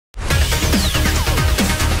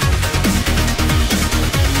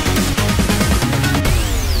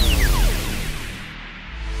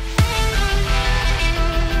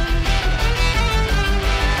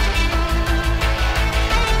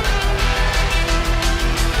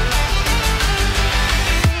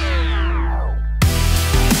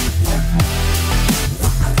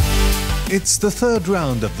It's the third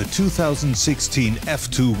round of the 2016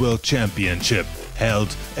 F2 World Championship,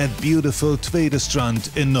 held at beautiful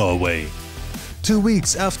Tvedestrand in Norway. 2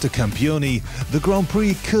 weeks after Campioni, the Grand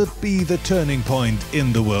Prix could be the turning point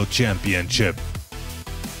in the World Championship.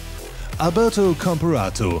 Alberto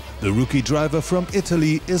Comparato, the rookie driver from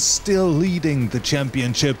Italy, is still leading the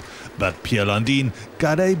championship, but Pierre Landin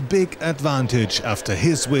got a big advantage after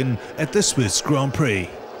his win at the Swiss Grand Prix.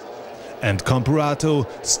 And Comparato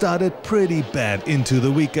started pretty bad into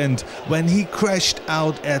the weekend when he crashed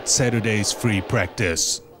out at Saturday's free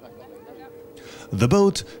practice. The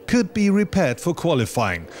boat could be repaired for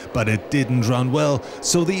qualifying, but it didn't run well,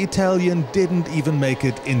 so the Italian didn't even make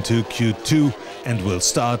it into Q2 and will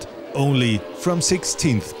start only from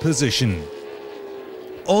 16th position.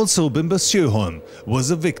 Also, Bimber Sjöholm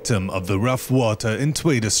was a victim of the rough water in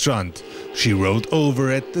Tvedestrand. She rolled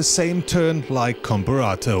over at the same turn like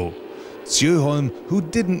Comparato. Sjöholm, who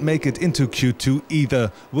didn't make it into Q2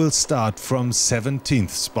 either, will start from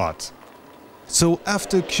 17th spot. So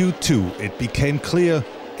after Q2 it became clear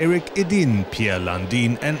Erik Edin, Pierre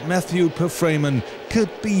Landin and Mathieu Perfreman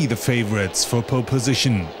could be the favorites for pole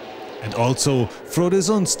position. And also Frode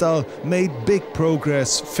Sundstall made big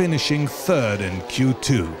progress, finishing third in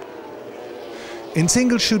Q2. In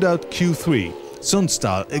single shootout Q3,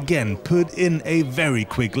 Sundstall again put in a very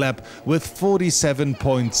quick lap with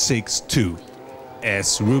 47.62.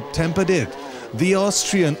 As Rup Temper did, the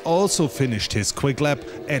Austrian also finished his quick lap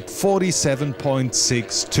at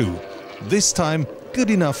 47.62. This time good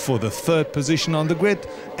enough for the third position on the grid.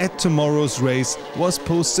 At tomorrow's race was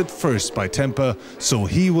posted first by Temper, so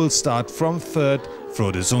he will start from third,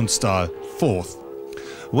 Frode Sundstall fourth.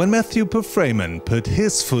 When Mathieu Perfreman put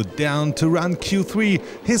his foot down to run Q3,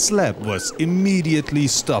 his lap was immediately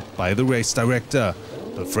stopped by the race director.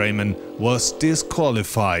 Perfreman was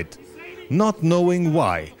disqualified. Not knowing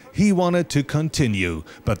why, he wanted to continue,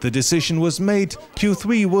 but the decision was made.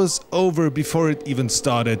 Q3 was over before it even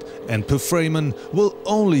started, and Perfreman will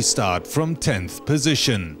only start from 10th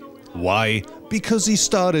position. Why? Because he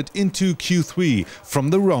started into Q3 from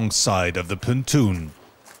the wrong side of the pontoon.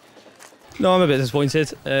 No, I'm a bit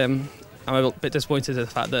disappointed. I'm a bit disappointed at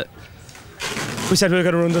the fact that we said we were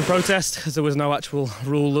going to run the protest because there was no actual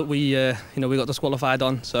rule that we got disqualified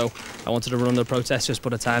on. So I wanted to run the protest, just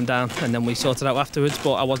put a time down, and then we sorted out afterwards.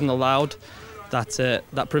 But I wasn't allowed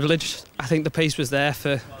that privilege. I think the pace was there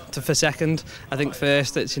for second. I think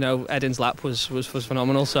first, it's Edin's lap was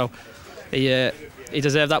phenomenal. So he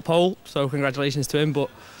deserved that pole. So congratulations to him. But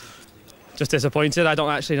just disappointed. I don't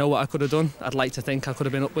actually know what I could have done. I'd like to think I could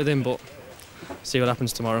have been up with him, but see what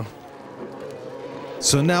happens tomorrow.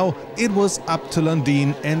 So now it was up to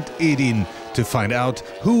Landin and Edin to find out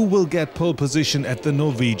who will get pole position at the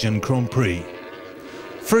Norwegian Grand Prix.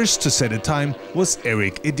 First to set a time was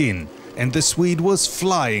Erik Edin, and the Swede was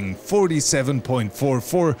flying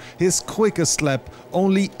 47.44, his quickest lap,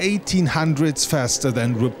 only 18 hundredths faster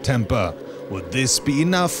than Rup Temper. Would this be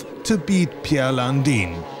enough to beat Pierre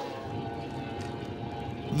Landin?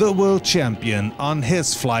 The world champion on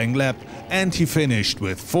his flying lap, and he finished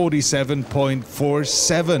with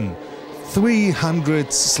 47.47, 3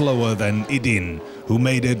 hundredths slower than Edin, who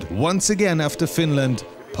made it once again after Finland,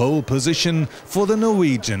 pole position for the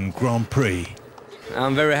Norwegian Grand Prix.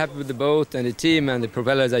 I'm very happy with the boat and the team and the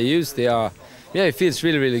propellers I used. It feels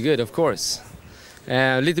really, really good, of course.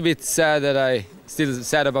 A little bit sad that still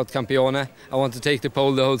sad about Campione. I want to take the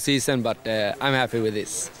pole the whole season, but I'm happy with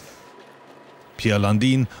this. Pierre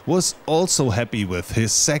Landin was also happy with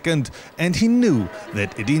his second, and he knew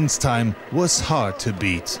that Edin's time was hard to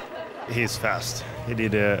beat. He's fast. He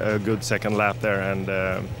did a good second lap there, and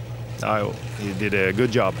he did a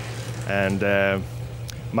good job. And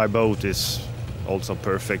my boat is also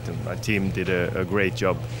perfect, and my team did a great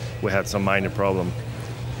job. We had some minor problem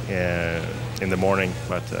in the morning,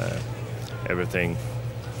 but everything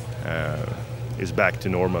is back to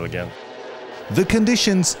normal again. The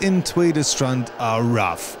conditions in Tvedestrand are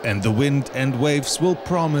rough, and the wind and waves will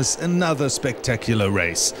promise another spectacular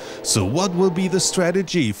race. So what will be the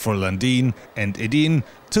strategy for Landin and Edin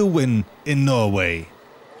to win in Norway?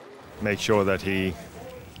 Make sure that he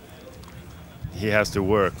has to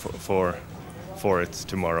work for it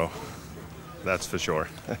tomorrow. That's for sure.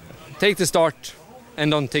 Take the start and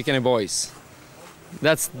don't take any boys.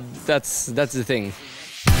 That's the thing.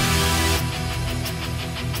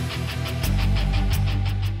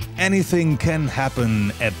 Anything can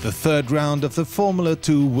happen at the third round of the Formula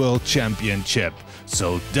 2 World Championship.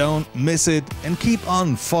 So don't miss it and keep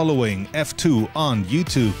on following F2 on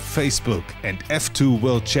YouTube, Facebook and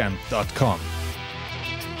f2worldchamp.com.